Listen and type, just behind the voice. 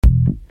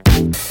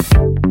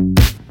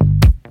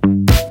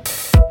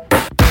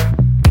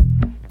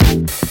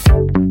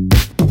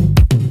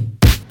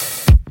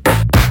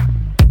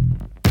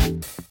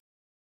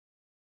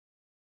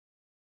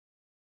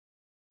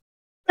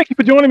you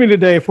for joining me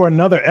today for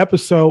another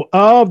episode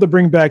of the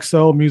Bring Back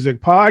Soul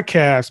Music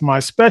Podcast. My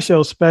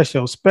special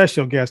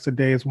guest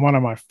today is one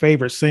of my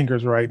favorite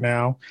singers right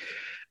now.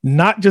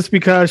 Not just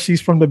because she's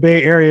from the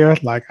Bay Area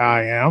like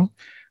I am,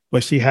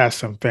 but she has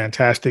some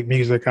fantastic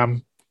music.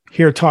 I'm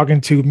here talking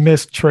to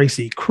Miss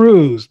Tracy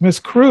Cruz. Miss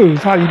Cruz,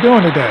 how you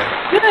doing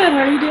today? Good. How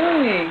are you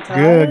doing,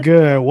 Todd?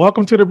 Good.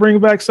 Welcome to the Bring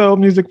Back Soul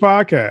Music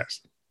Podcast.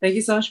 Thank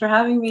you so much for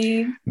having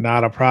me.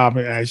 Not a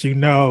problem. As you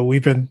know,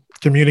 we've been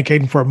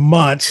communicating for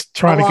months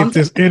trying to get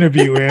this time.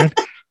 interview in.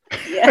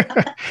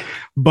 Yeah.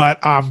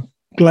 But I'm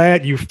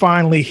glad you're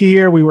finally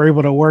here. We were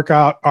able to work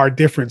out our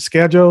different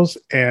schedules.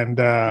 And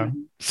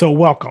so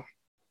welcome.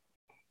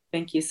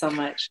 Thank you so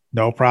much.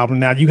 No problem.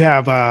 Now you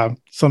have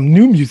some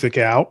new music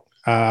out.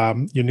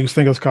 Your new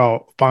single is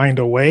called Find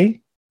a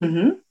Way.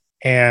 Mm-hmm.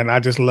 And I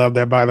just love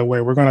that, by the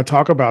way. We're going to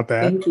talk about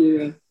that. Thank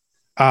you.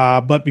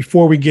 But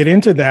before we get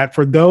into that,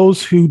 for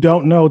those who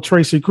don't know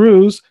Tracy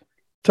Cruz,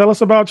 tell us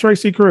about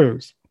Tracy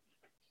Cruz.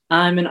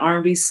 I'm an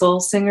R&B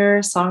soul singer,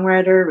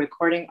 songwriter,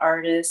 recording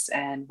artist,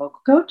 and vocal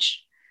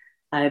coach.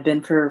 I've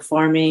been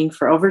performing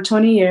for over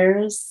 20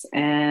 years,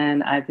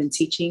 and I've been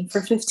teaching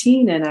for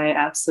 15, and I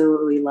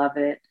absolutely love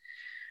it.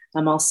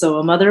 I'm also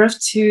a mother of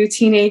 2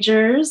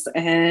 teenagers,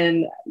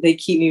 and they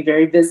keep me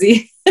very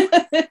busy.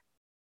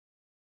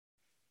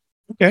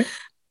 Okay.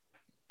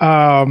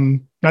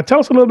 Now tell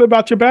us a little bit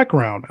about your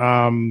background.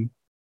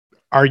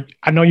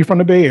 I know you're from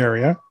the Bay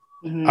Area,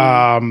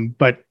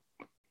 but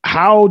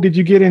how did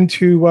you get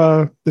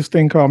into this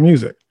thing called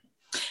music?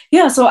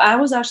 Yeah, so I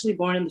was actually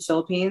born in the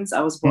Philippines. I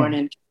was born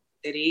in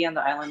City on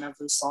the island of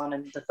Luzon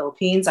in the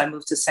Philippines. I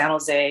moved to San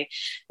Jose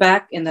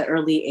back in the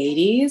early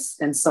 80s.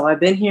 And so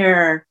I've been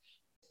here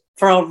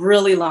for a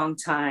really long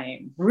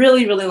time,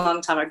 really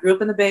long time. I grew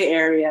up in the Bay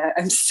Area.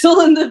 I'm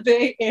still in the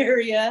Bay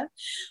Area,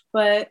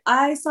 but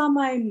I saw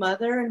my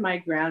mother and my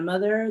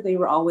grandmother. They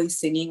were always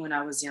singing when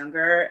I was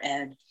younger.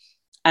 And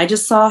I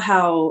just saw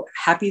how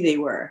happy they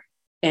were.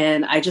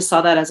 And I just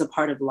saw that as a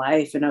part of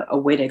life and a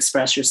way to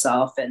express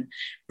yourself and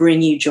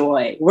bring you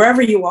joy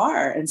wherever you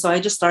are. And so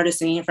I just started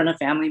singing in front of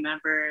family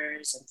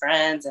members and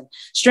friends and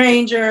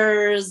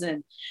strangers.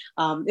 And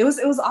it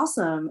was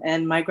awesome.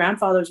 And my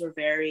grandfathers were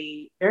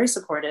very, very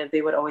supportive.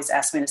 They would always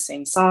ask me to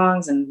sing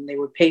songs and they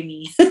would pay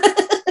me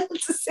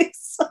to sing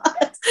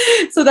songs.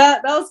 So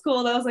that was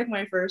cool. That was like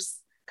my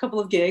first couple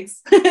of gigs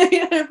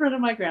in front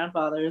of my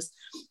grandfathers.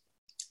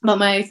 But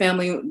my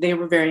family, they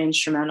were very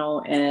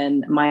instrumental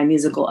in my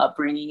musical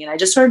upbringing. And I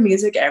just heard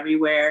music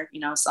everywhere,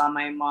 saw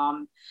my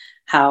mom,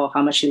 how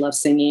much she loved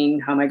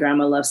singing, how my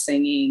grandma loved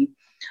singing.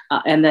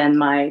 And then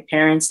my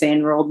parents, they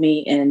enrolled me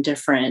in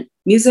different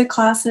music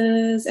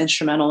classes,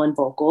 instrumental and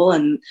vocal.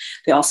 And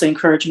they also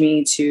encouraged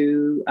me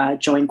to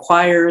join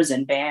choirs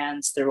and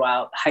bands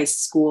throughout high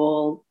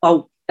school,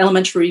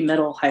 elementary,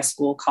 middle, high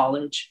school,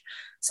 college.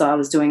 So I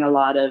was doing a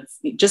lot of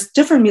just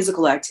different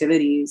musical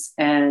activities.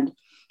 And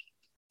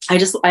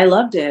I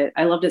loved it.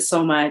 I loved it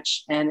so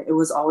much. And it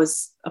was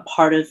always a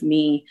part of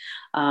me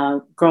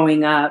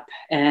growing up.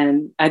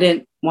 And I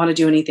didn't want to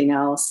do anything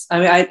else. I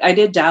mean, I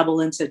did dabble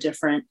into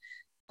different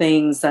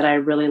things that I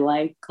really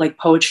like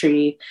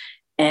poetry.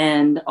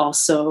 And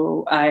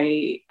also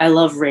I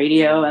love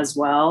radio as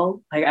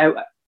well.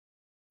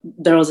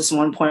 There was this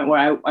one point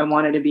where I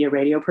wanted to be a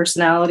radio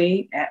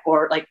personality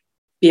or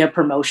be a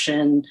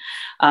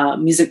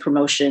music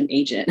promotion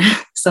agent,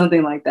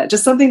 something like that.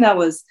 Just something that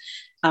was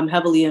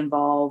heavily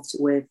involved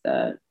with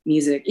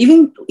music,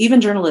 even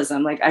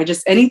journalism. I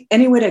just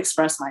any way to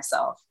express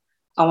myself,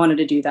 I wanted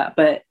to do that.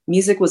 But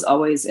music was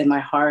always in my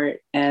heart,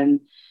 and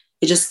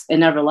it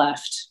never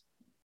left.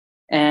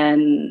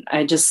 And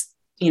I just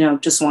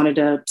wanted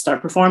to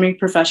start performing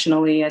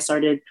professionally. I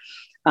started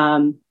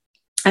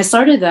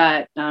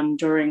that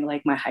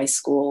during my high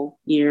school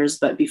years,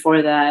 but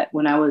before that,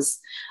 when I was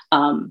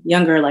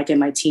younger, in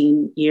my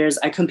teen years,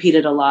 I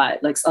competed a lot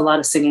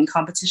of singing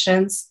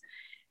competitions.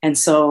 And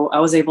so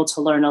I was able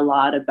to learn a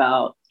lot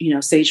about,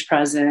 stage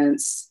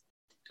presence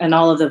and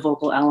all of the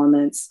vocal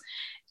elements.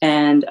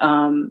 And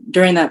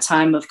during that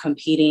time of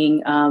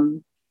competing,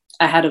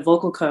 I had a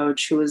vocal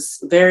coach who was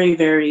very,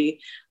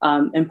 very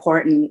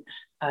important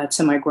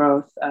to my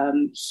growth.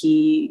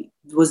 He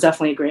was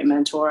definitely a great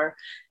mentor.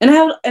 And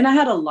I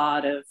had a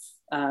lot of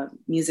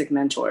music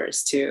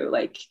mentors too,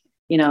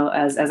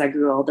 as I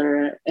grew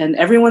older, and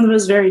everyone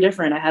was very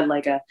different. I had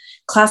a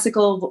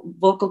classical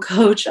vocal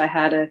coach. I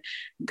had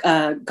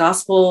a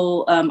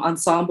gospel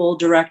ensemble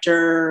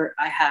director.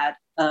 I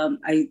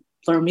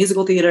learned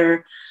musical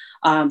theater,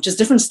 just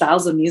different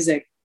styles of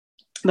music.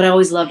 But I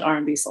always loved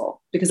R&B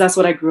soul because that's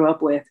what I grew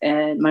up with.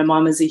 And my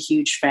mom is a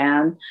huge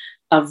fan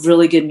of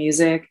really good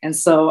music. And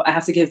so I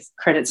have to give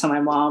credit to my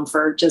mom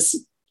for just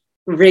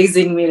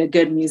raising me to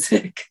good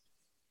music.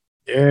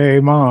 Yay,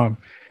 Mom.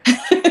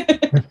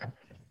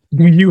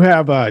 Do you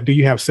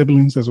have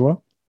siblings as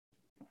well?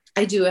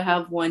 I do. I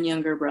have one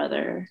younger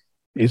brother.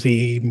 Is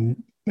he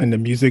in the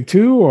music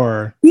too,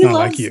 or he not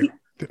loves, like you?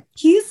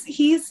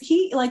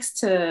 He likes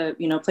to,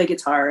 play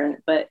guitar,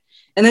 but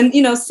and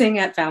then, sing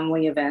at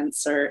family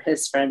events or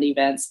his friend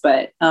events.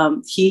 But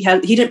he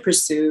didn't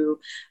pursue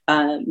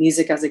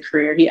music as a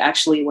career. He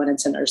actually went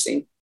into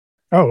nursing.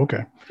 Oh,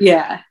 okay.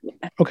 Yeah.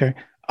 Okay.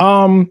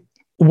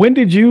 When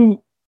did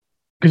you,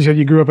 because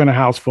you grew up in a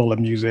house full of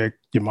music,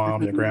 your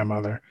mom, your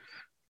grandmother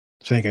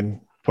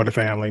singing for the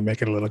family,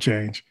 making a little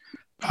change.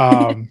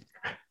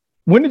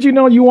 When did you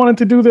know you wanted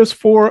to do this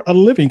for a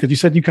living? Because you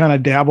said you kind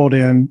of dabbled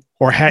in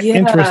or had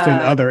interest in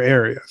other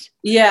areas.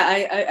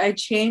 Yeah, I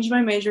changed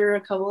my major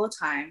a couple of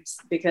times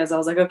because I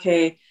was like,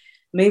 okay,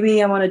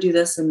 maybe I want to do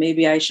this and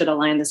maybe I should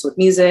align this with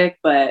music.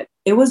 But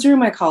it was during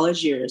my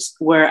college years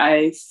where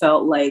I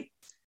felt like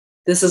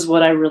this is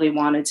what I really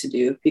wanted to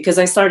do, because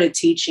I started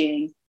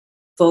teaching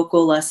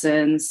vocal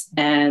lessons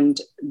and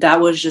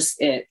that was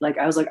just it. Like,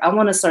 I was like, I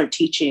want to start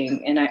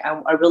teaching and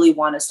I really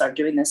want to start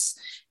doing this,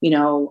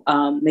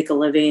 make a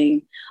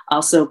living,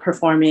 also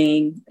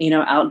performing,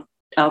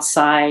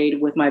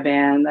 outside with my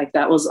band. Like,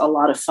 that was a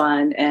lot of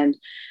fun. And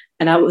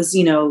I was,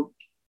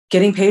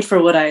 getting paid for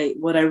what I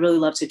really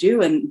love to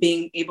do, and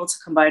being able to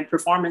combine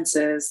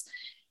performances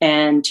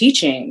and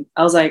teaching.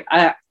 I was like,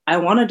 I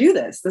want to do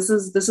this. This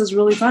is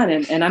really fun.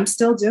 And I'm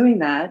still doing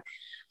that.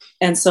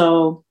 And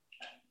so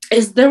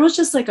there was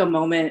just like a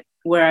moment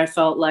where I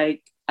felt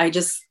like I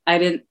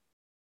didn't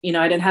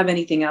have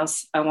anything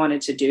else I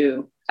wanted to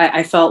do.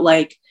 I felt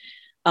like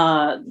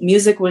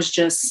music was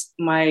just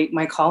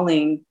my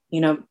calling.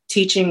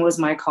 Teaching was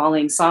my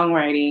calling.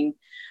 Songwriting,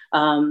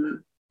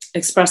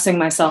 expressing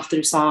myself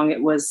through song,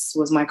 it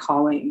was my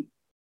calling.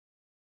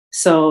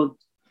 So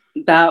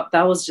that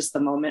was just the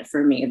moment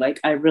for me. Like,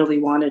 I really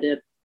wanted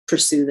to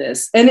pursue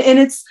this, and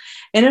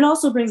it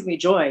also brings me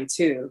joy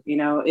too.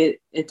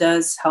 It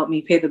does help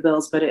me pay the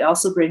bills, but it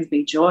also brings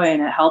me joy,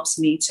 and it helps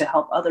me to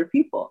help other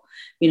people,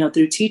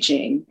 through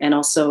teaching, and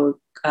also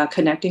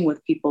connecting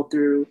with people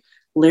through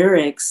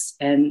lyrics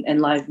and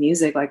live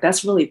music. Like,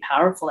 that's really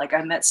powerful. Like,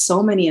 I met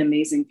so many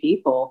amazing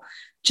people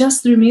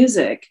just through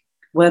music,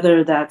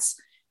 whether that's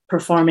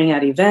performing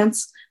at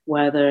events,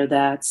 whether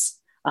that's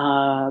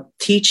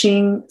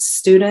teaching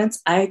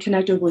students. I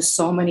connected with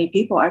so many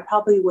people I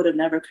probably would have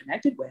never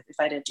connected with if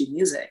I didn't do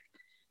music.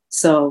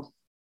 So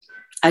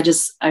I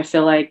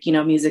feel like,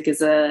 music is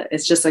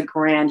just a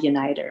grand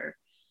uniter.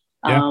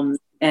 Yeah.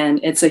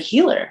 And it's a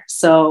healer.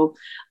 So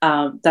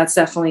that's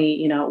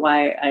definitely,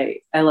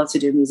 why I love to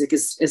do music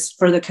is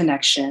for the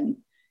connection.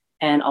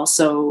 And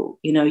also,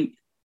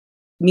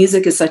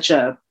 music is such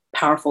a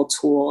powerful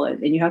tool,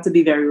 and you have to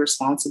be very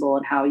responsible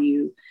in how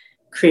you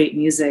create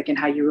music and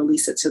how you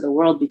release it to the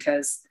world,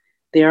 because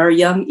there are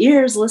young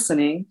ears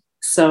listening.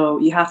 So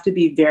you have to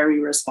be very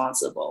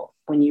responsible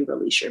when you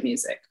release your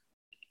music.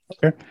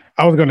 Okay.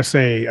 I was going to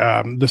say,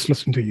 just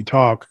listen to you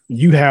talk,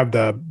 you have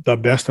the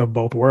best of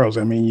both worlds.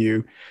 I mean,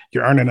 you're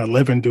earning a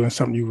living doing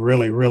something you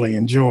really, really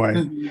enjoy.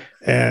 Mm-hmm.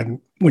 And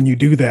when you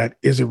do that,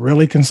 is it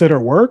really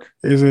considered work?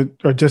 Is it,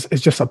 or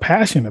it's just a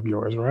passion of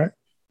yours, right?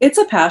 It's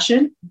a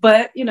passion,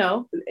 but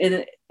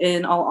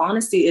in all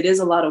honesty, it is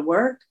a lot of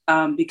work,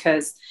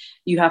 because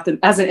you have to,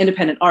 as an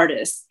independent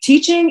artist,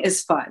 teaching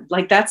is fun.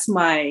 Like, that's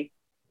my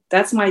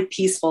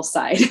peaceful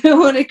side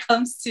when it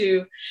comes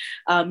to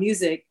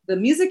music. The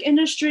music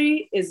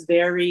industry is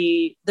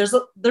there's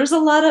a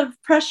lot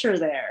of pressure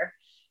there.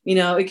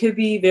 It could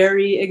be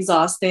very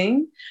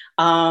exhausting.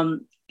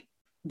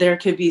 There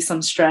could be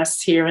some stress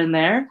here and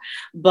there,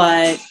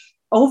 but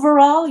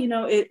overall,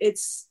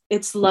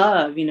 it's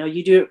love.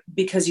 You do it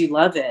because you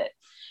love it.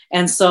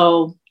 And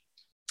so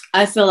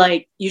I feel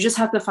like you just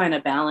have to find a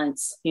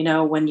balance,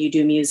 when you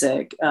do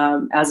music,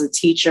 as a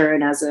teacher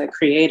and as a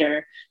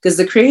creator, because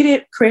the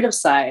creative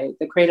side,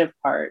 the creative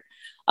part,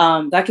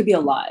 that could be a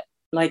lot.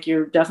 Like,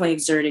 you're definitely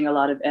exerting a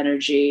lot of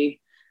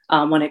energy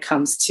when it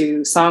comes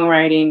to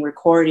songwriting,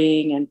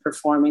 recording, and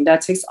performing.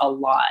 That takes a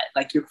lot,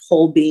 like your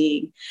whole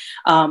being.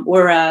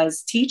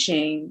 Whereas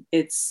teaching,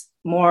 it's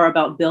more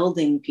about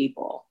building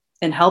people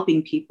and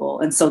helping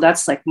people. And so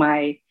that's like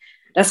my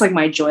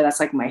joy.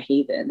 That's like my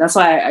haven. That's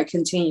why I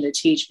continue to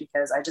teach,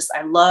 because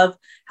I love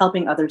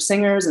helping other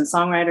singers and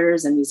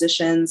songwriters and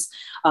musicians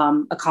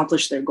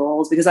accomplish their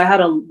goals, because I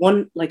had a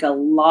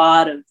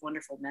lot of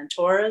wonderful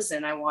mentors,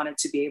 and I wanted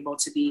to be able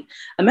to be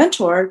a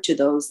mentor to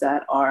those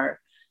that are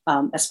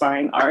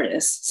aspiring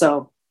artists.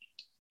 So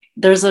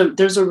there's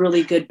a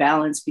really good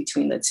balance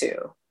between the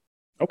two.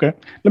 Okay.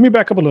 Let me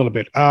back up a little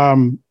bit.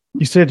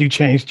 You said you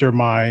changed your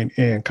mind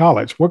in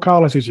college. What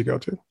college did you go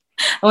to?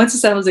 I went to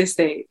San Jose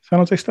State. San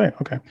Jose State.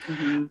 Okay.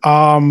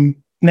 Mm-hmm.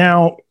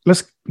 Now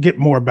let's get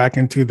more back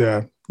into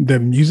the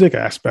music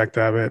aspect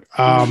of it.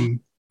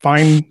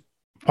 Find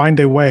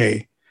a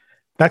Way.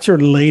 That's your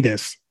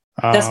latest.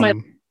 That's my.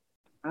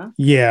 Huh?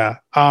 Yeah.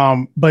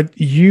 But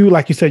you,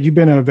 like you said, you've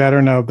been a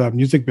veteran of the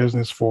music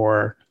business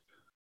for,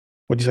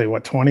 what'd you say,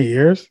 20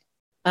 years?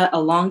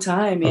 A long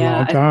time. Yeah. A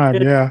long time.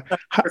 Yeah.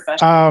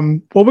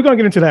 Well, we're going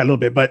to get into that a little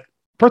bit, but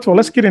first of all,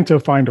 let's get into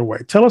Find a Way.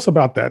 Tell us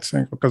about that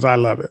single, because I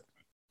love it.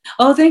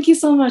 Oh, thank you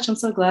so much. I'm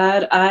so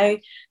glad.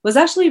 I was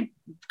actually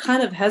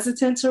kind of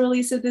hesitant to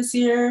release it this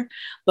year,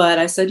 but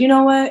I said, you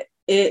know what?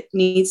 It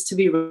needs to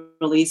be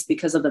released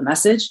because of the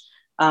message.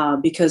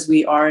 because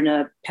we are in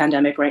a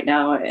pandemic right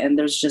now, and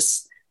there's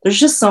just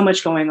so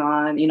much going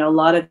on, a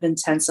lot of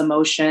intense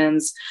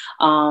emotions.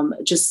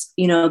 There's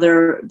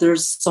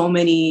so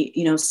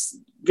many,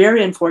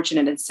 very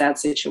unfortunate and sad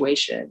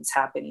situations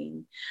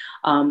happening,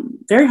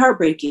 very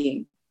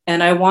heartbreaking.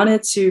 And I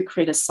wanted to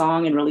create a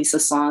song and release a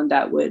song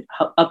that would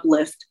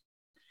uplift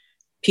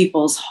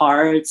people's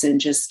hearts and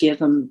just give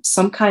them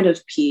some kind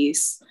of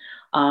peace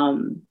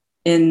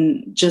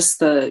in just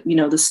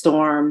the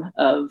storm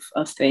of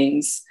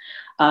things.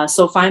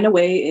 So Find a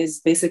Way is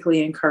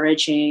basically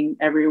encouraging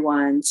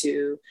everyone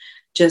to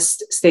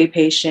just stay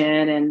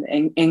patient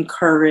and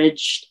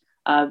encouraged,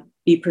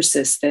 be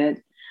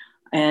persistent.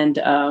 And,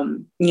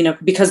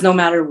 because no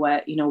matter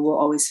what, we'll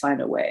always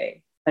find a way.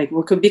 Like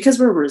because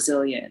we're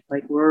resilient,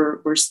 like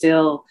we're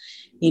still,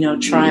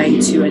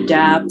 trying to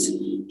adapt,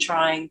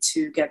 trying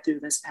to get through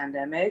this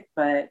pandemic,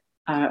 but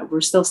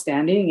we're still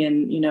standing,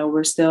 and,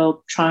 we're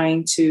still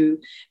trying to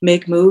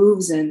make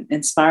moves and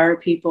inspire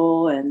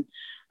people and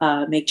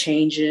make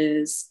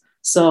changes.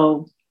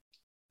 So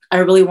I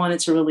really wanted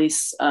to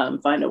release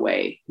Find a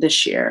Way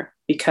this year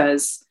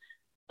because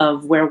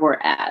of where we're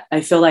at.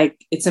 I feel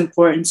like it's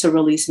important to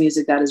release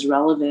music that is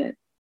relevant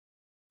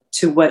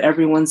to what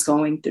everyone's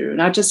going through,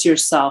 not just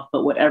yourself,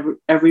 but what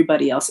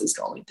everybody else is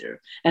going through.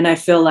 And I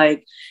feel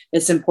like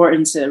it's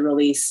important to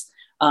release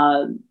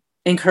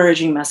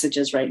encouraging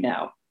messages right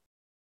now.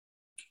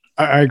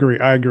 I agree.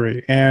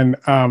 And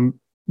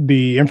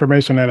the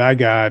information that I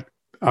got,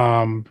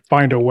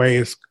 Find a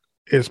Way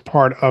is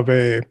part of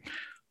a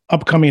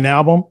upcoming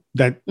album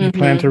that you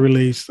plan to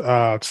release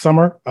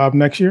summer of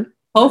next year.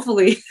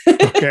 Hopefully.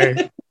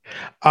 Okay.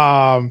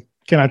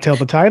 Can I tell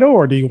the title,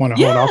 or do you want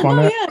to hold off on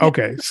that? Yeah.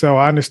 Okay. So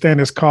I understand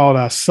it's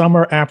called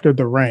Summer After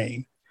the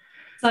Rain.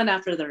 Sun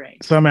After the Rain.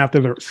 Sun After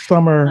the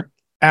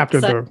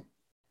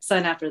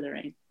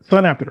Rain.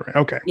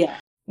 Okay. Yeah.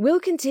 We'll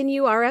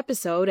continue our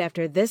episode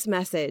after this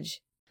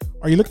message.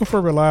 Are you looking for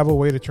a reliable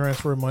way to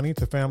transfer money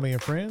to family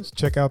and friends?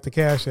 Check out the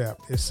Cash App.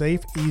 It's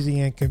safe, easy,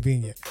 and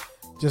convenient.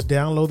 Just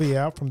download the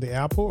app from the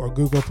Apple or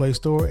Google Play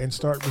Store and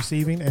start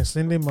receiving and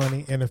sending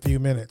money in a few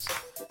minutes.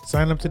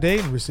 Sign up today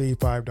and receive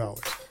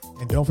 $5.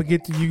 And don't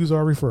forget to use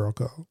our referral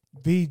code,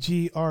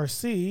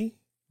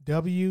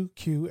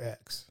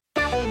 VGRCWQX.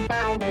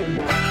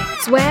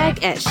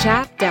 Swag at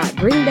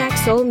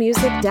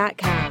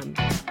shop.bringbacksoulmusic.com.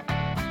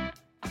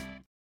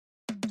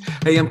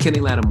 Hey, I'm Kenny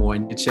Lattimore,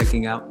 and you're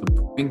checking out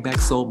the Bring Back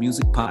Soul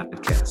Music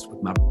Podcast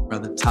with my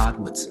brother Todd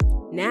Woodson.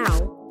 Now,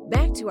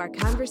 back to our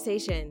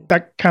conversation.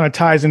 That kind of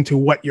ties into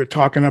what you're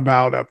talking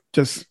about of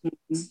just,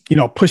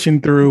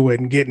 pushing through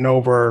and getting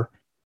over,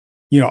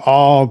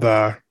 all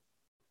the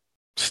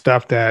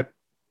stuff that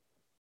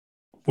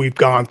we've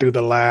gone through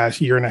the last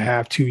year and a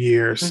half, 2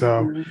 years.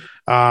 So,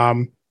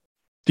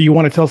 do you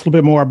want to tell us a little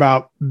bit more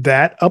about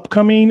that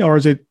upcoming, or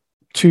is it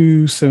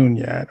too soon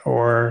yet?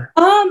 Or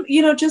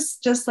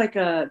just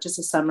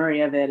a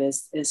summary of it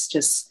is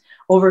just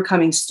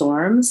overcoming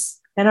storms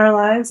in our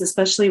lives,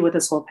 especially with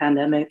this whole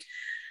pandemic.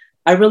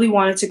 I really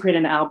wanted to create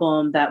an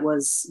album that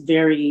was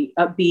very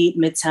upbeat,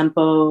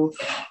 mid-tempo,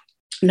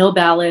 no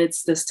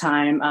ballads this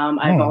time.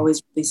 I've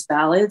always released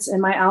ballads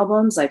in my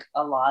albums, like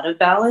a lot of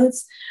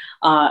ballads.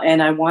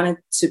 And I wanted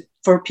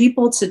for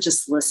people to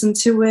just listen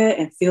to it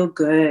and feel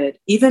good,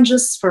 even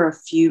just for a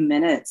few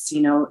minutes.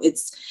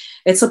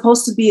 It's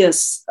supposed to be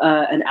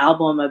an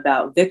album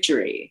about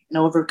victory and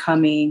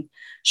overcoming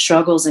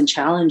struggles and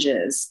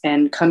challenges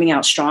and coming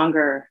out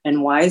stronger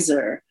and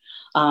wiser.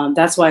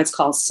 That's why it's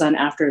called Sun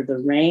After the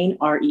Rain,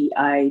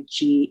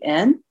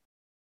 REIGN,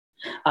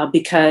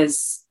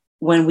 because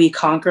when we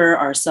conquer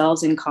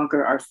ourselves and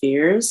conquer our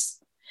fears,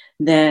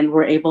 then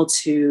we're able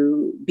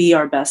to be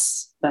our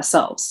best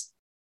selves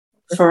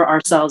for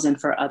ourselves and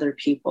for other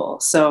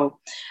people. So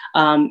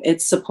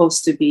it's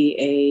supposed to be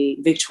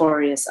a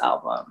victorious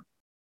album.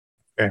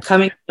 Okay.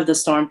 Coming out of the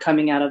storm,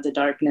 coming out of the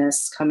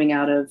darkness, coming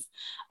out of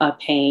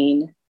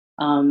pain,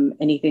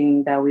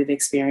 anything that we've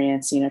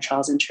experienced,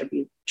 trials and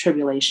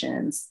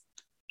tribulations.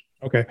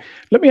 Okay.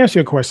 Let me ask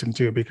you a question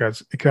too,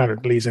 because it kind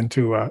of leads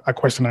into a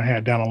question I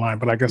had down the line,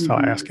 but I guess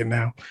I'll ask it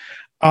now.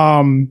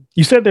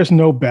 You said there's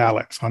no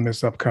ballads on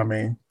this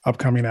upcoming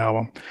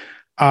album.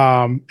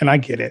 And I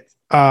get it.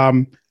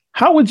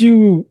 How would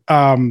you,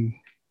 I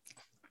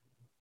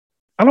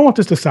don't want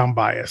this to sound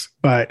biased,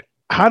 but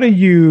how do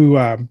you,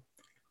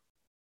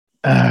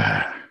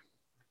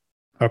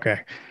 okay.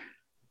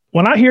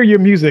 When I hear your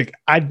music,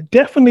 I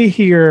definitely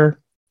hear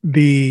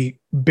the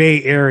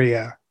Bay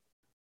Area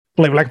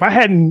flavor. Like if I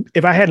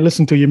hadn't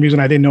listened to your music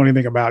and I didn't know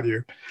anything about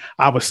you,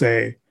 I would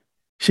say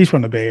she's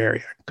from the Bay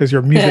Area because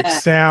your music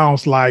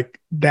sounds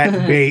like that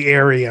Bay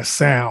Area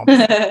sound.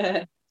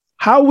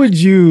 How would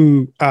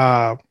you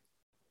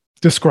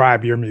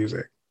describe your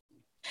music?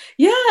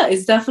 Yeah,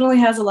 it definitely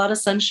has a lot of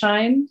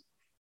sunshine.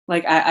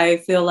 Like I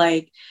feel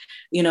like,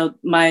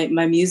 my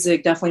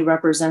music definitely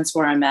represents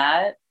where I'm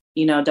at,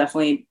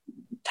 definitely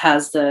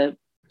has the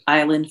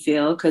island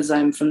feel because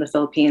I'm from the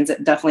Philippines.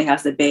 It definitely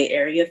has the Bay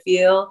Area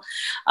feel.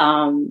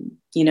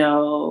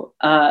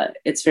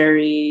 It's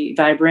very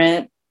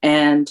vibrant.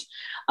 And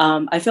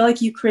I feel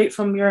like you create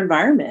from your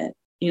environment,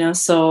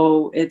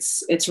 so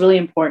it's really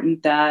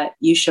important that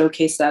you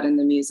showcase that in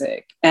the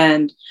music.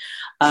 And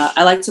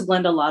I like to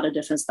blend a lot of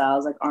different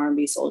styles like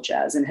R&B, soul,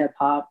 jazz, and hip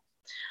hop.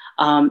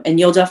 And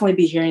you'll definitely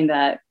be hearing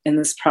that in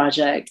this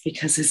project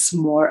because it's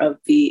more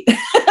upbeat.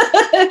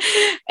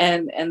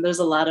 and there's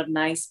a lot of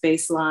nice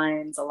bass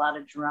lines, a lot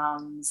of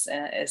drums.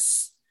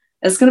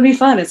 It's going to be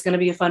fun. It's going to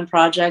be a fun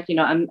project.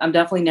 I'm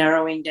definitely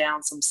narrowing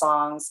down some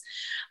songs.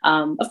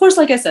 Of course,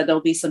 like I said,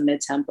 there'll be some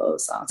mid-tempo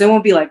songs. It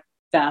won't be like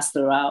fast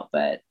throughout,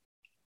 but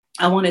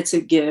I wanted to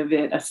give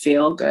it a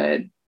feel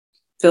good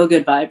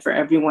vibe for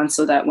everyone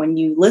so that when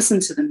you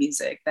listen to the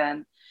music,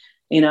 then,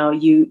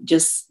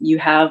 you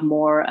have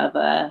more of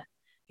a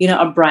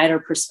brighter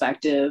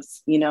perspective,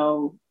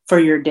 for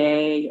your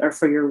day or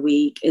for your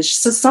week.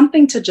 It's just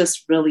something to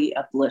just really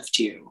uplift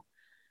you.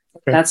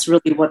 Okay. That's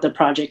really what the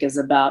project is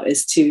about,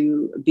 is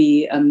to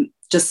be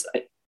just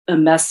a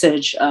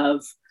message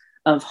of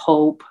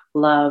hope,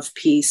 love,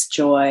 peace,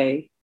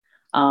 joy,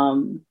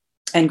 and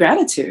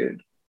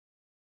gratitude.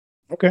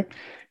 Okay.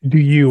 Do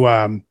you,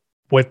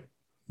 with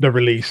the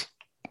release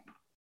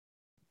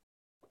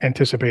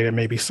anticipated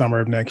maybe summer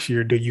of next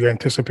year, do you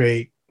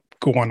anticipate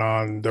going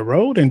on the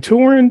road and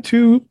touring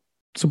to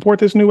support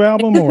this new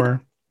album,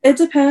 or? It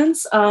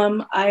depends.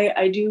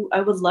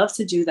 I would love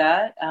to do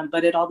that,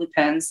 but it all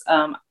depends.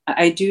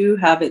 I do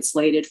have it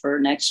slated for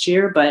next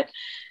year, but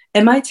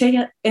it might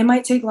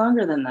take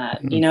longer than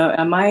that.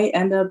 Mm-hmm. I might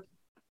end up,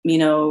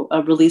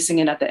 releasing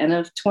it at the end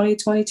of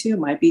 2022,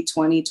 might be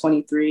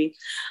 2023,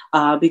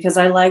 because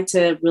I like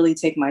to really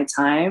take my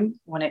time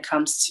when it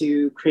comes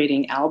to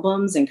creating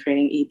albums and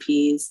creating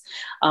EPs.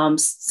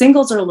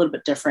 Singles are a little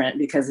bit different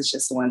because it's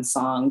just one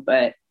song,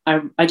 but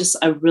I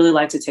really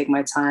like to take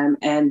my time.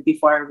 And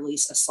before I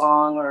release a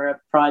song or a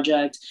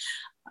project,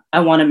 I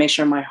want to make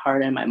sure my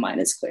heart and my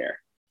mind is clear.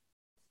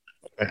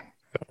 Okay.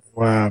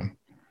 Wow.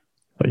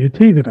 So you're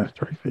teasing us,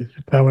 Tracy. You're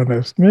telling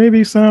us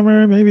maybe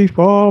summer, maybe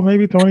fall,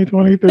 maybe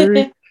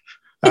 2023.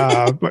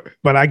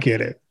 but I get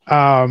it.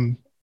 Now,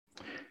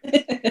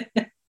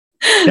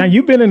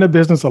 you've been in the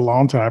business a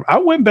long time. I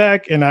went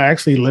back and I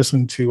actually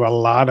listened to a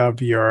lot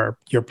of your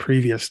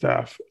previous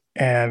stuff.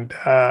 And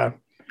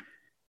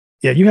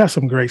yeah, you have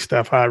some great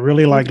stuff. I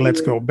really like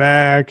Let's Go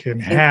Back and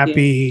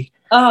Happy.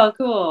 Oh,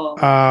 cool.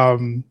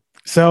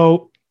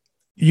 So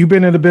you've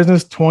been in the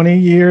business 20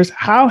 years.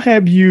 How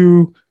have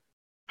you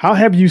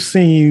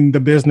seen the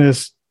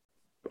business,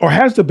 or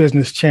has the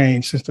business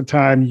changed since the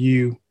time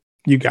you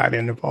got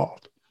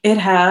involved? It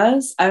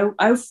has. I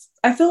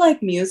feel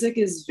like music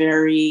is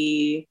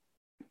very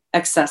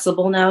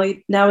accessible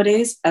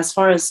nowadays as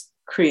far as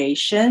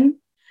creation.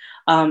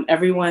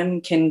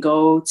 Everyone can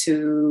go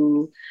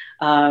to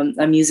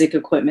a music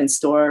equipment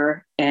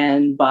store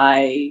and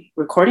buy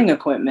recording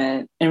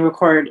equipment and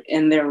record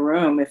in their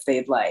room if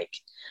they'd like.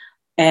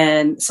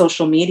 And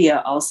social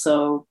media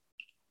also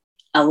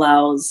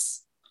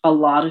allows a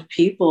lot of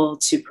people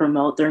to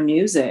promote their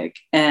music,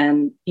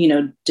 and,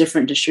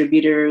 different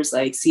distributors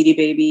like CD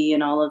Baby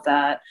and all of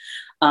that.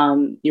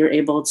 You're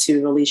able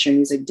to release your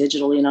music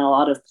digitally in a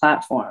lot of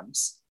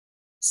platforms.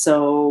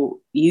 So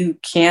you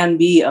can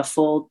be a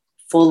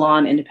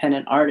full-on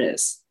independent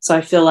artist. So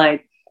I feel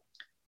like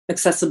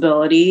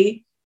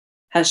accessibility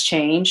has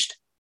changed.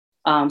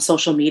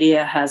 Social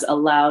media has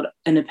allowed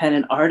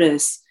independent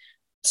artists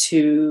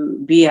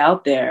to be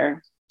out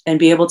there and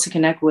be able to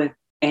connect with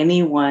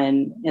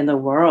anyone in the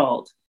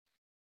world.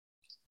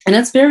 And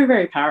it's very,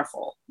 very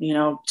powerful,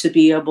 to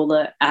be able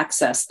to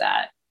access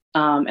that,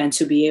 and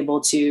to be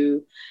able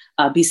to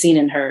be seen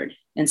and heard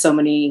in so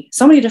many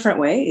different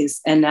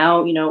ways. And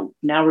now,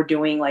 now we're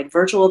doing like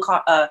virtual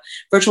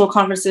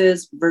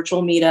conferences,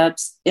 virtual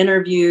meetups,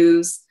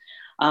 interviews,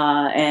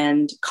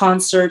 and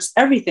concerts,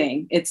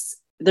 everything.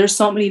 There's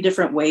so many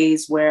different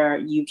ways where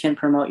you can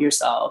promote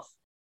yourself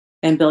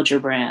and build your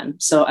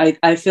brand. So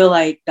I feel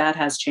like that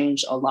has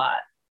changed a lot.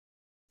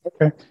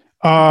 Okay.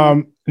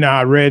 Now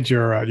I read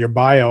your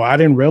bio. I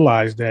didn't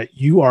realize that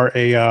you are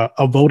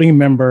a voting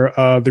member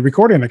of the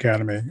Recording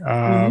Academy,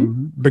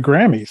 the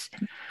Grammys.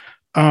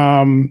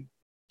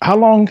 How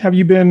long have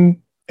you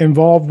been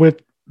involved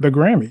with the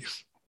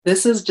Grammys?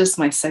 This is just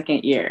my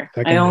second year.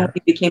 I only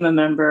became a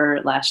member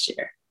last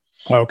year.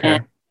 Okay.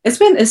 And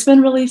it's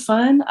been really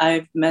fun.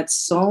 I've met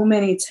so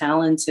many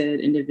talented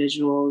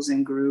individuals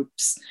and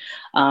groups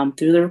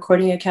through the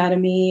Recording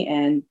Academy,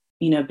 and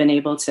been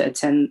able to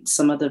attend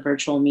some of the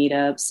virtual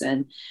meetups.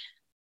 And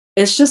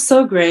it's just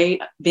so great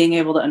being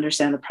able to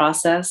understand the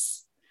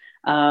process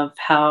of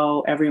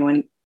how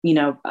everyone,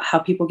 how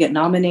people get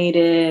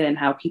nominated and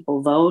how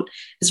people vote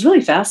is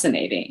really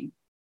fascinating.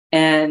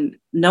 And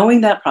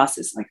knowing that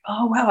process, like,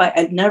 oh, wow,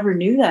 I never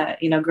knew that.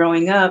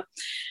 Growing up,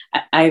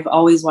 I've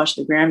always watched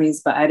the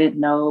Grammys, but I didn't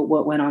know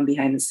what went on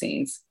behind the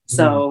scenes.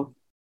 So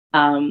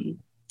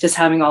just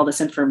having all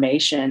this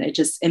information, it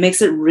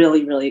makes it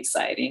really, really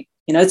exciting.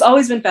 It's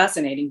always been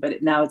fascinating,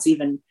 but now it's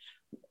even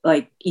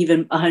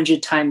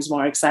 100 times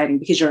more exciting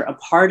because you're a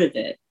part of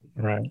it.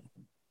 Right.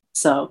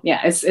 So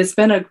yeah, it's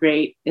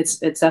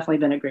definitely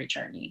been a great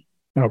journey.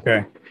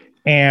 Okay.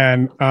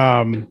 And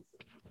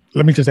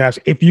let me just ask,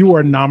 if you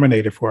were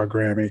nominated for a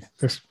Grammy,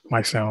 this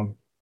might sound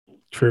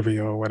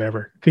trivial or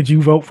whatever, could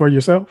you vote for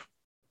yourself?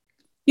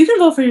 You can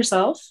vote for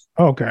yourself.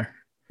 Oh, okay.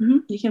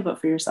 You can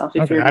vote for yourself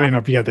if Okay. you're I didn't know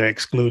if you had to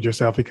exclude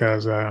yourself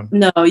because.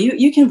 No,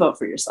 you can vote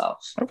for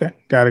yourself. Okay,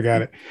 got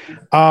it.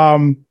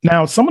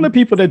 Now, some of the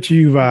people that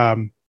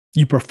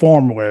you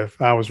perform with,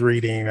 I was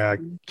reading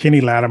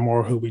Kenny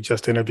Lattimore, who we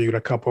just interviewed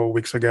a couple of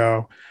weeks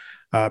ago,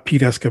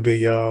 Pete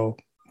Escovedo,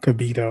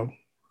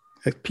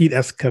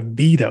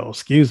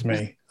 excuse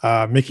me,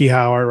 Mickey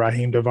Howard,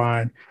 Raheem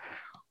Devine.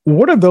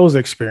 What are those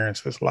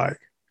experiences like?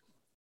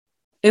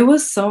 It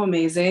was so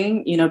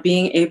amazing,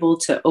 being able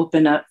to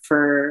open up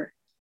for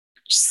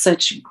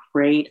such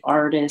great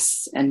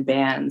artists and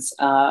bands.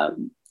 I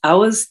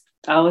was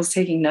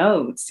taking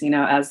notes,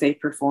 as they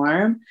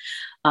perform.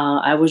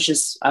 I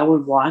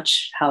would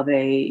watch how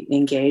they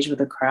engage with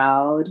the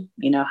crowd,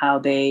 how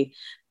they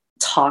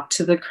talk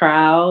to the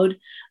crowd,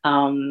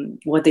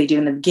 what they do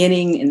in the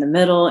beginning, in the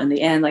middle, in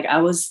the end. Like I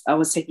was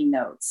taking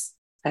notes.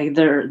 Like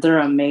they're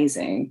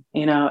amazing,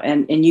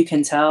 and you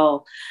can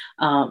tell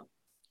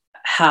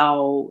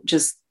how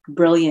just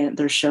brilliant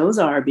their shows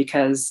are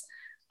because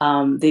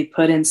they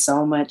put in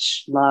so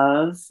much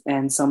love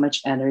and so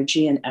much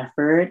energy and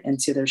effort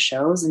into their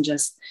shows and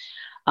just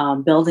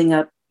building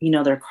up,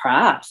 their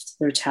craft,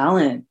 their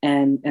talent.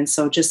 And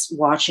so just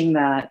watching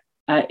that,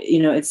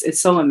 it's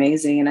so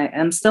amazing. And I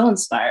am still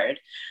inspired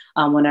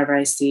whenever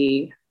I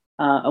see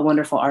a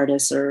wonderful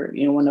artist or,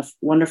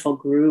 wonderful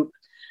group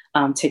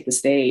take the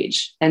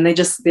stage, and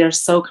they're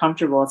so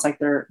comfortable. It's like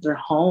they're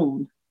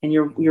home and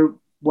you're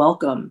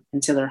welcome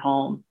into their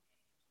home.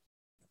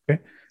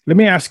 Okay. Let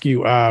me ask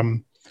you,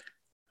 like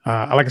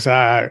I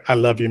said, I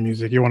love your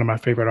music. You're one of my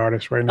favorite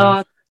artists right now.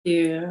 Oh, thank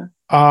you.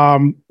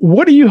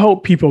 What do you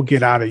hope people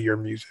get out of your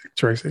music,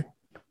 Tracy?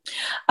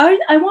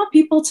 I want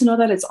people to know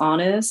that it's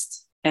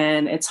honest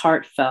and it's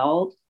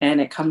heartfelt and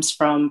it comes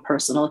from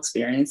personal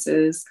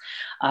experiences.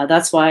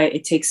 That's why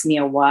it takes me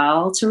a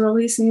while to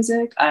release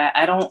music.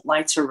 I don't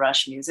like to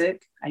rush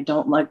music. I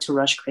don't like to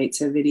rush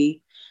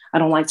creativity. I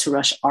don't like to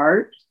rush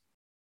art.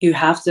 You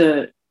have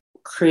to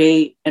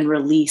create and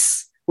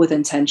release with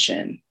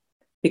intention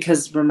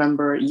because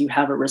remember, you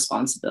have a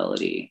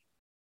responsibility.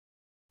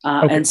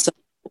 Okay.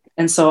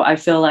 And so I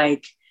feel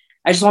like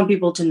I just want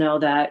people to know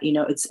that,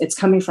 it's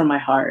coming from my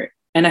heart,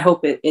 and I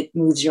hope it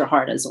moves your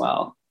heart as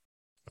well.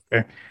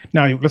 Okay.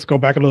 Now let's go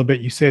back a little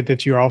bit. You said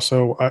that you're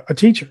also a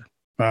teacher.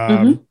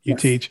 You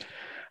yes. teach.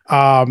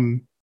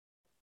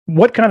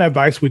 What kind of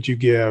advice would you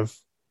give,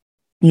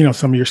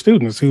 some of your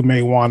students who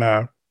may want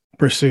to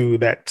pursue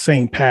that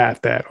same path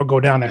or go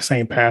down that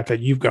same path that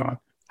you've gone?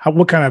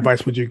 What kind of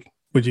advice would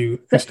you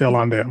instill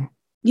on them?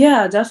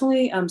 Yeah,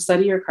 definitely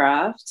study your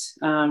craft,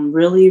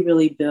 really,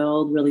 really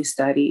build, really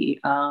study,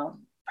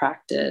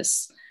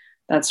 practice.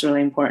 That's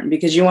really important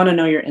because you want to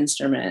know your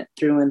instrument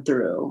through and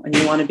through, and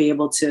you want to be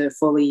able to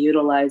fully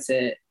utilize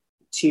it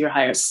to your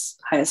highest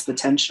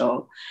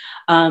potential.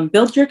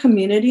 Build your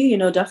community,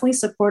 definitely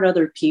support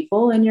other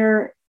people in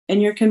your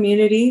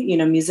community,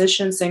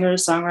 musicians,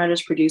 singers,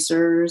 songwriters,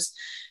 producers,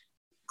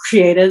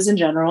 creatives in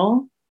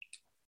general.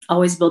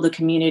 Always build a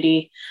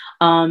community.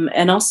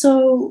 And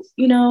also,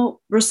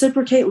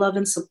 reciprocate love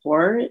and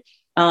support.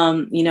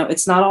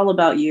 It's not all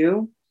about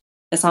you.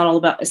 It's not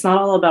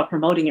all about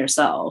promoting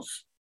yourself.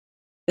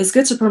 It's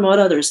good to promote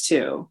others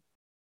too.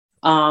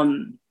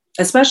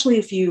 Especially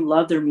if you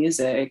love their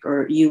music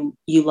or you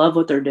love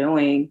what they're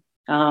doing.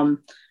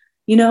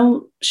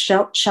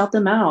 Shout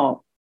them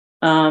out.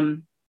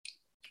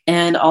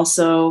 And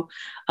also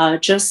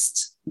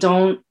just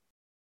don't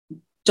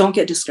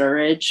get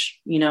discouraged,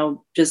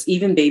 just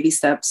even baby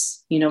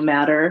steps,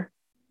 matter.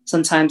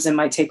 Sometimes it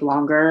might take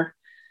longer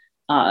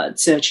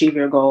to achieve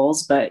your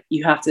goals, but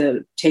you have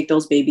to take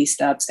those baby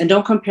steps and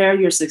don't compare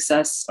your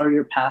success or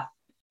your path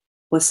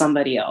with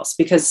somebody else,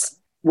 because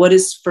what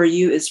is for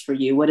you is for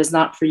you. What is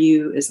not for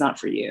you is not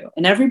for you.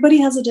 And everybody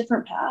has a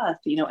different path,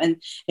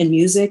 and in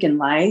music and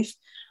life.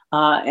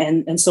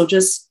 And so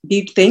just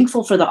be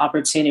thankful for the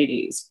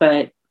opportunities,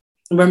 but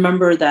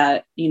remember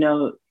that,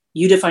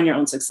 you define your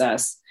own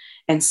success.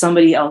 And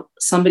somebody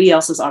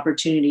else's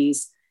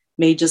opportunities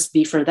may just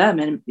be for them,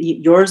 and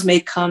yours may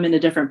come in a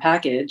different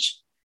package.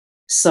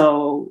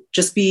 So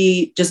just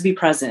be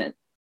present.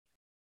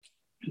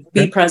 Okay.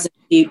 Be present.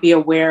 Be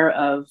aware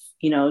of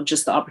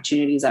just the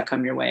opportunities that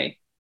come your way.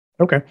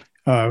 Okay,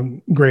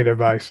 great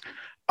advice.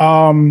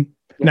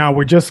 Now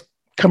we're just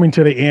coming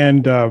to the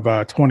end of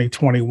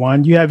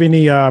 2021. Do you have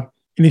any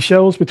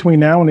shows between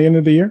now and the end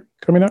of the year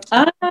coming up?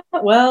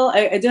 Well,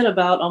 I did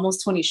about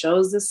almost 20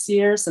 shows this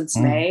year since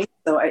May.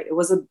 So it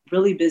was a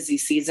really busy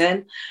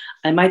season.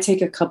 I might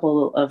take a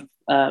couple of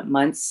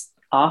months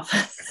off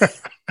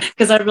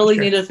because I really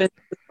need to finish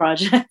this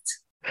project.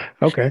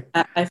 Okay.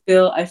 I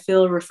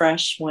feel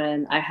refreshed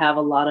when I have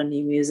a lot of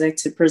new music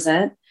to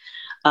present.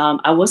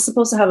 I was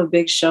supposed to have a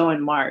big show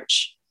in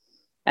March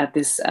at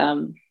this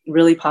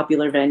really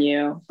popular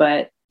venue,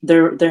 but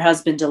there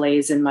has been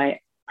delays in my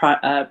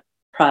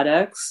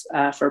products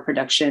for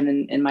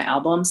production in my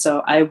album.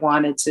 So I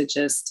wanted to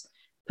just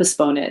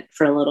postpone it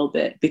for a little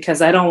bit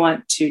because I don't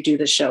want to do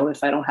the show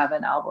if I don't have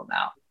an album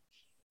out.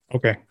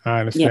 Okay, I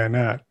understand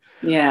that.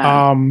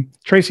 Yeah.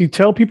 Tracy,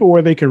 tell people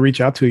where they can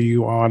reach out to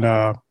you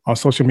on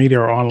social media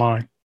or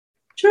online.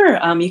 Sure.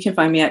 You can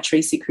find me at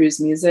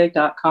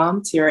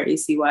tracycruzmusic.com,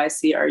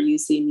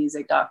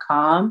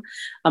 TracyCruzmusic.com.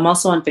 I'm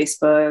also on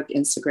Facebook,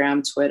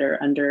 Instagram, Twitter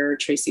under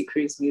Tracy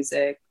Cruz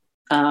Music.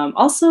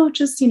 Also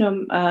just,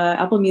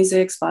 Apple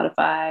Music,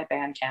 Spotify,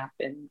 Bandcamp,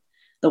 and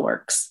the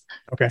works.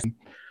 Okay.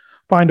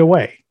 Find a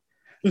way.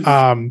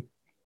 Mm-hmm.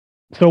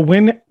 So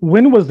when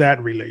was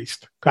that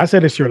released? I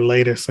said it's your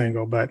latest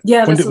single, but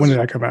when did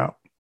that come out?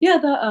 Yeah,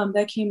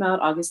 that came out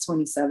August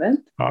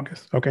 27th.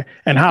 August. Okay.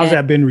 And how's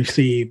that been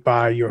received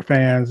by your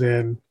fans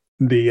and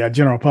the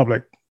general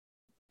public?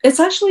 It's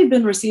actually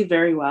been received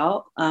very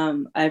well.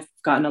 I've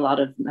gotten a lot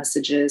of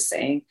messages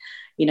saying,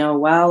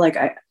 wow, like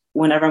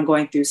whenever I'm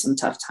going through some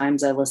tough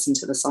times, I listen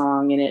to the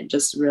song and it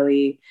just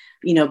really,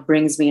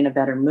 brings me in a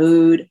better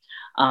mood,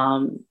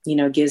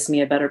 gives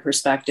me a better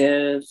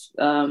perspective,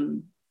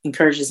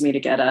 encourages me to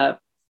get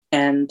up.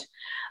 And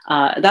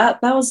that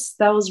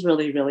was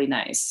really, really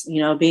nice.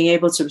 Being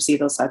able to receive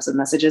those types of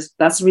messages.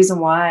 That's the reason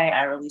why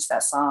I released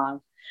that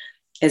song,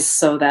 is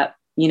so that,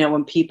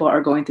 when people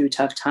are going through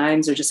tough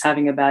times or just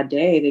having a bad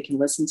day, they can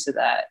listen to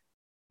that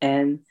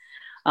and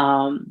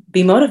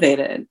be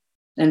motivated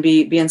and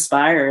be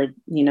inspired,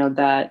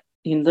 that,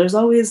 there's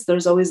always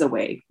a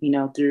way,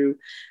 through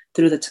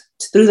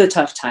the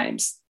tough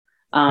times.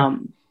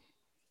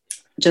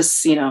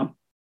 Just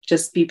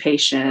be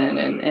patient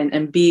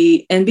and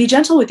be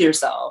gentle with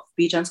yourself.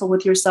 Be gentle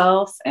with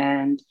yourself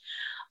and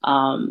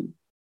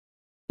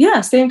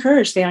stay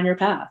encouraged, stay on your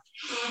path.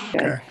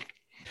 Okay.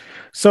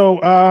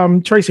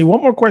 So Tracy,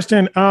 one more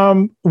question.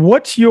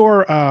 What's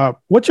your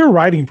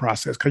writing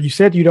process? Because you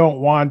said you don't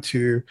want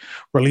to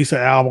release an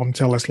album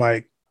until it's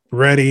like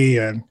ready,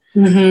 and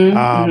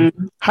how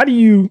do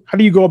you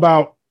go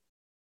about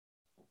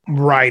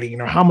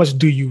writing, or how much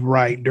do you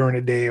write during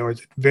the day, or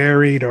is it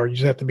varied, or you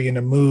just have to be in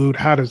the mood?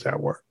 How does that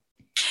work?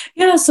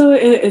 Yeah, so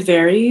it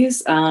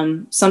varies.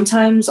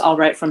 Sometimes I'll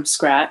write from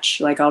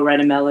scratch, like I'll write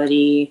a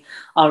melody,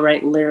 I'll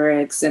write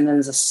lyrics, and then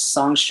there's a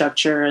song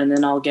structure, and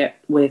then I'll get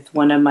with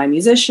one of my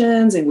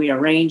musicians and we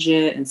arrange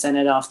it and send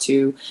it off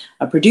to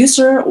a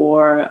producer,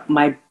 or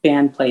my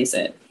band plays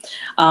it.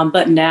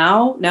 But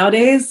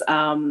nowadays,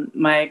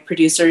 my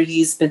producer,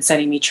 he's been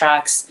sending me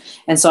tracks,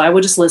 and so I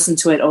would just listen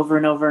to it over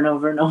and over and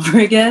over and over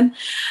again,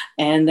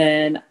 and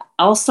then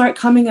I'll start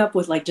coming up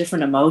with like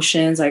different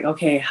emotions, like,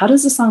 okay, how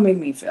does the song make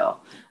me feel?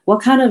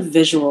 What kind of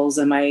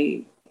visuals am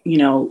I,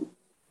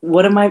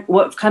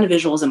 what kind of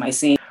visuals am I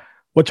seeing?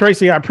 Well,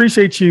 Tracy, I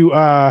appreciate you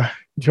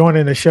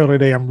joining the show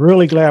today. I'm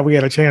really glad we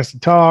had a chance to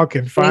talk,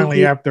 and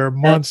finally, after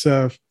months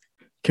of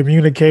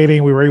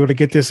communicating, we were able to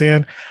get this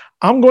in.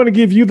 I'm going to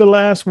give you the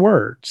last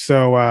word.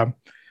 So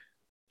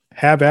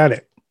have at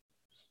it.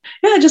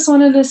 Yeah, I just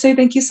wanted to say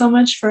thank you so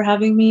much for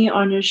having me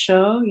on your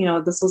show.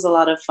 This was a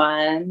lot of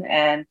fun.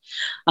 And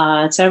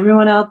to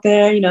everyone out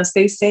there,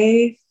 stay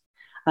safe,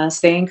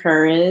 stay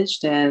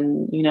encouraged,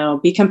 and,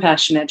 be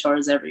compassionate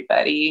towards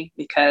everybody,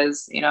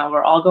 because,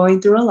 we're all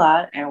going through a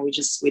lot, and we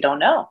don't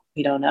know.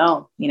 We don't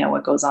know,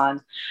 what goes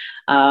on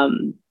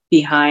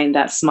behind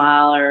that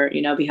smile, or,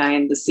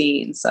 behind the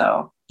scenes.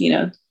 So,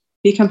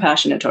 be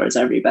compassionate towards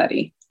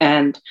everybody,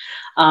 and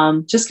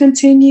just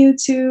continue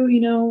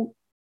to,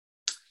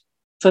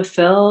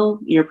 fulfill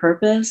your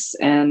purpose,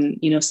 and,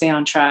 stay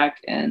on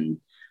track, and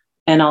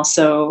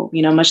also,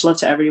 much love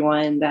to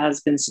everyone that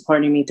has been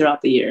supporting me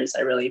throughout the years.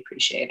 I really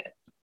appreciate it.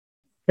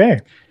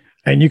 Okay.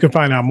 And you can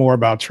find out more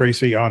about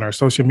Tracy on our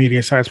social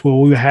media sites, what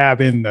we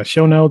have in the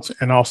show notes,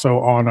 and also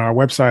on our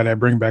website at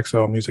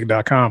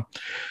bringbacksoulmusic.com.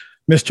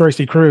 Miss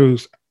Tracy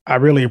Cruz, I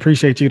really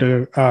appreciate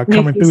you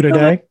coming through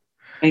today.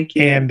 Thank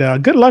you.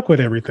 And good luck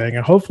with everything.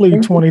 And hopefully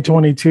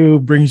 2022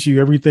 brings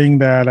you everything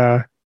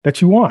that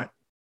you want.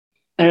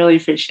 I really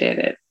appreciate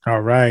it.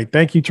 All right.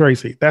 Thank you,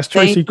 Tracy. That's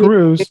Tracy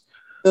Cruz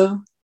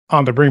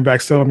on the Bring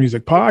Back Soul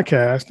Music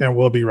podcast, and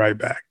we'll be right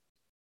back.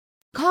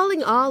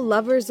 Calling all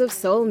lovers of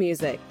soul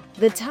music.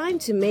 The time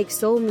to make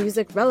soul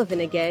music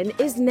relevant again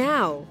is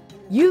now.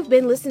 You've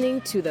been listening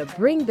to the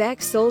Bring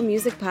Back Soul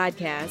Music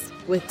podcast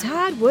with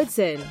Todd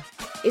Woodson.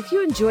 If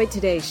you enjoyed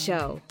today's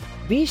show,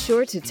 be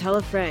sure to tell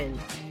a friend.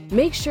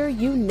 Make sure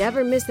you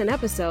never miss an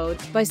episode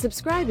by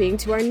subscribing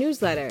to our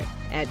newsletter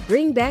at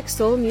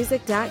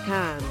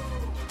bringbacksoulmusic.com.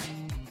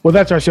 Well,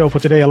 that's our show for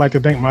today. I'd like to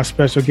thank my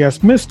special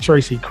guest, Miss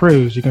Tracy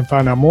Cruz. You can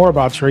find out more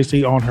about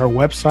Tracy on her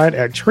website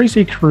at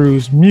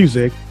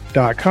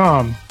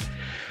tracycruzmusic.com.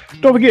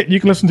 Don't forget, you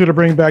can listen to the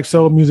Bring Back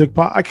Soul Music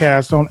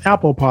podcast on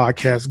Apple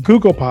Podcasts,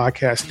 Google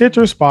Podcasts,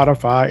 Stitcher,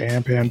 Spotify,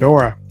 and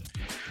Pandora.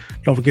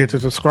 Don't forget to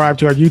subscribe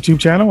to our YouTube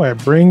channel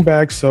at Bring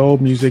Back Soul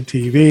Music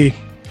TV.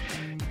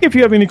 If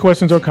you have any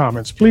questions or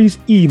comments, please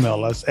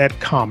email us at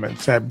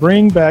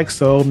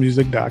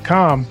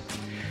comments@bringbacksoulmusic.com.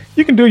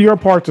 You can do your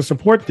part to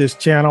support this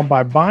channel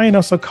by buying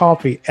us a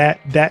coffee at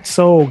That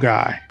Soul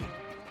Guy.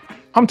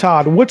 I'm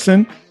Todd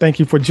Woodson. Thank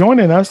you for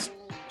joining us.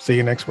 See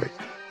you next week.